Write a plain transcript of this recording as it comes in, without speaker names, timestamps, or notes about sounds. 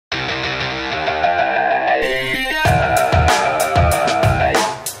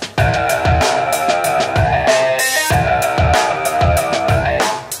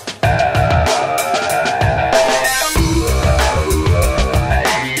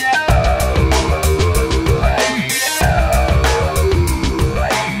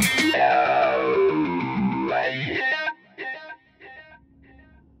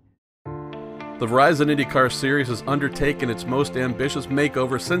The Verizon IndyCar Series has undertaken its most ambitious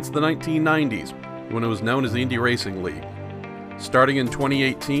makeover since the 1990s, when it was known as the Indy Racing League. Starting in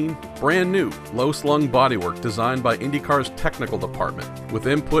 2018, brand new, low-slung bodywork designed by IndyCar's technical department, with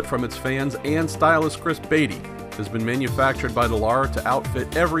input from its fans and stylist Chris Beatty, has been manufactured by Dallara to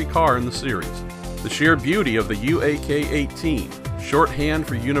outfit every car in the series. The sheer beauty of the UAK18, shorthand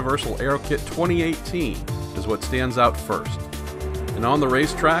for Universal Aero Kit 2018, is what stands out first. And on the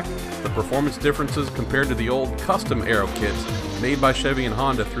racetrack, the performance differences compared to the old custom aero kits made by Chevy and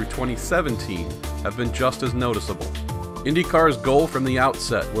Honda through 2017 have been just as noticeable. IndyCar's goal from the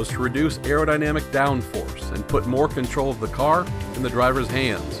outset was to reduce aerodynamic downforce and put more control of the car in the driver's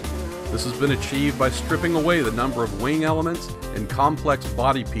hands. This has been achieved by stripping away the number of wing elements and complex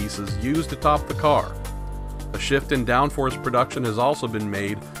body pieces used to top the car. A shift in downforce production has also been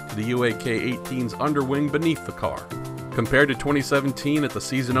made to the UAK18's underwing beneath the car. Compared to 2017 at the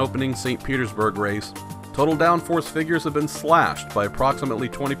season-opening St. Petersburg race, total downforce figures have been slashed by approximately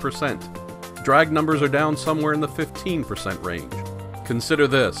 20%. Drag numbers are down somewhere in the 15% range. Consider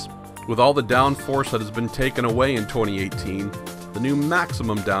this: with all the downforce that has been taken away in 2018, the new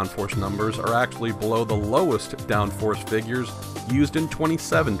maximum downforce numbers are actually below the lowest downforce figures used in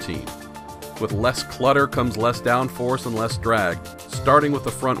 2017. With less clutter comes less downforce and less drag, starting with the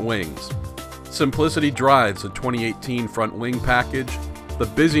front wings. Simplicity drives the 2018 front wing package. The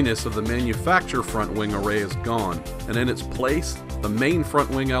busyness of the manufacturer front wing array is gone, and in its place, the main front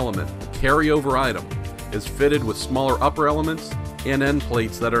wing element, the carryover item, is fitted with smaller upper elements and end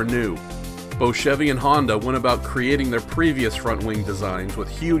plates that are new. Both Chevy and Honda went about creating their previous front wing designs with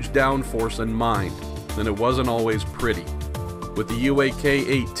huge downforce in mind, and it wasn't always pretty. With the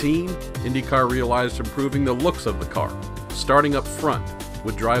UAK18, IndyCar realized improving the looks of the car, starting up front,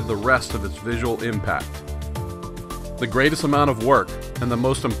 would drive the rest of its visual impact. The greatest amount of work and the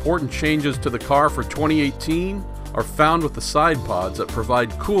most important changes to the car for 2018 are found with the Sidepods that provide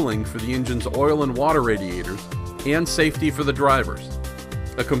cooling for the engine's oil and water radiators and safety for the drivers.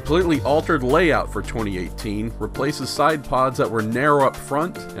 A completely altered layout for 2018 replaces Sidepods that were narrow up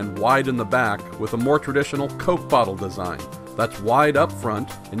front and wide in the back with a more traditional Coke bottle design that's wide up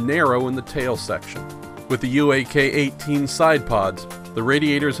front and narrow in the tail section. With the UAK18 Sidepods, the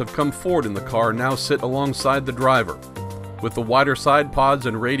radiators have come forward in the car and now sit alongside the driver. With the wider side pods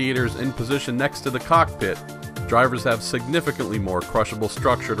and radiators in position next to the cockpit, drivers have significantly more crushable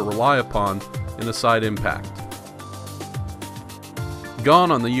structure to rely upon in a side impact. Gone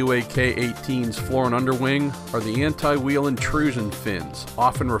on the UAK18's floor and underwing are the anti-wheel intrusion fins,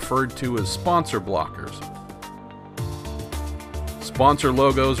 often referred to as sponsor blockers. Sponsor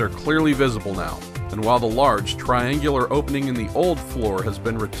logos are clearly visible now, and while the large, triangular opening in the old floor has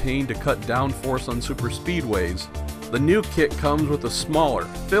been retained to cut downforce on superspeedways, the new kit comes with a smaller,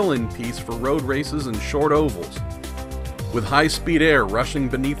 fill-in piece for road races and short ovals. With high-speed air rushing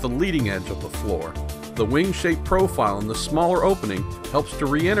beneath the leading edge of the floor, the wing-shaped profile in the smaller opening helps to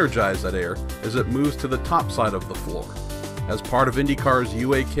re-energize that air as it moves to the top side of the floor. As part of IndyCar's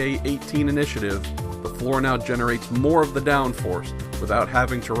UAK18 initiative, the floor now generates more of the downforce without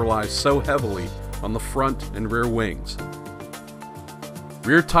having to rely so heavily on the front and rear wings.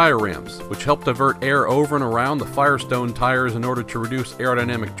 Rear tire ramps, which help divert air over and around the Firestone tires in order to reduce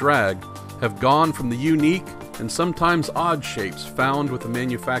aerodynamic drag, have gone from the unique and sometimes odd shapes found with the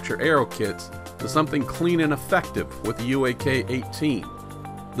manufacturer aero kits to something clean and effective with the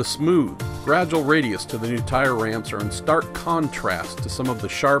UAK18. The smooth, gradual radius to the new tire ramps are in stark contrast to some of the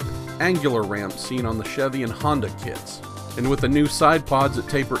sharp, angular ramps seen on the Chevy and Honda kits. And with the new side pods that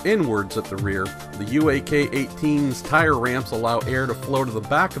taper inwards at the rear, the UAK18's tire ramps allow air to flow to the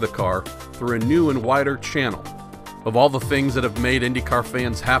back of the car through a new and wider channel. Of all the things that have made IndyCar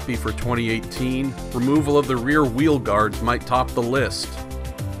fans happy for 2018, removal of the rear wheel guards might top the list.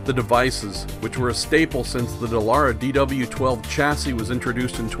 The devices, which were a staple since the Dallara DW12 chassis was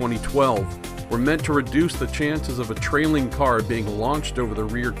introduced in 2012, were meant to reduce the chances of a trailing car being launched over the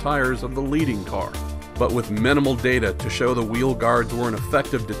rear tires of the leading car. But with minimal data to show the wheel guards were an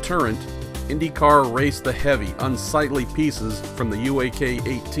effective deterrent, IndyCar erased the heavy, unsightly pieces from the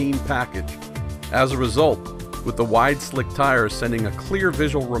UAK18 package. As a result, with the wide slick tires sending a clear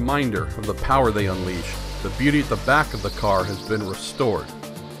visual reminder of the power they unleash, the beauty at the back of the car has been restored.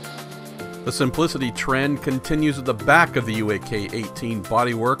 The simplicity trend continues at the back of the UAK18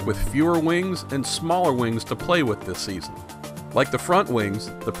 bodywork with fewer wings and smaller wings to play with this season. Like the front wings,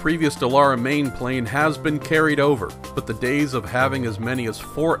 the previous Dallara main plane has been carried over, but the days of having as many as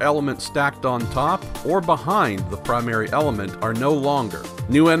 4 elements stacked on top or behind the primary element are no longer.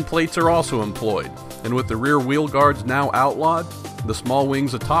 New end plates are also employed, and with the rear wheel guards now outlawed, The small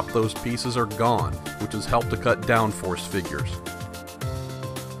wings atop those pieces are gone, which has helped to cut downforce figures.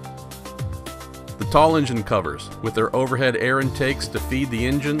 The tall engine covers, with their overhead air intakes to feed the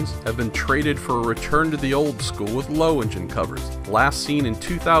engines, have been traded for a return to the old school with low engine covers, last seen in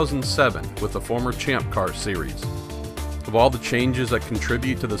 2007 with the former IndyCar Series. Of all the changes that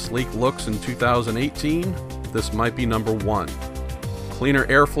contribute to the sleek looks in 2018, this might be number one. Cleaner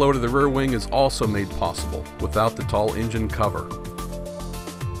airflow to the rear wing is also made possible without the tall engine cover.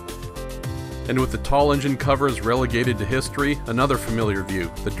 And with the tall engine covers relegated to history, another familiar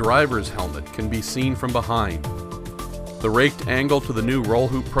view, the driver's helmet, can be seen from behind. The raked angle to the new roll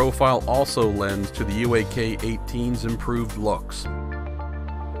hoop profile also lends to the UAK18's improved looks.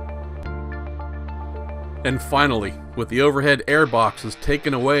 And finally, with the overhead air boxes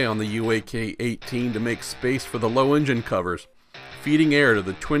taken away on the UAK18 to make space for the low engine covers, feeding air to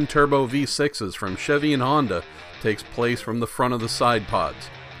the twin-turbo V6s from Chevy and Honda takes place from the front of the Sidepods.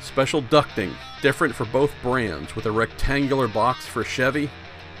 Special ducting, different for both brands, with a rectangular box for Chevy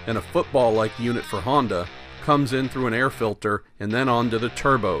and a football-like unit for Honda, comes in through an air filter and then onto the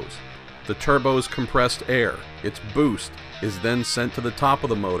turbos. The turbos compressed air. Its boost is then sent to the top of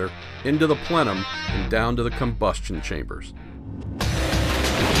the motor, into the plenum, and down to the combustion chambers.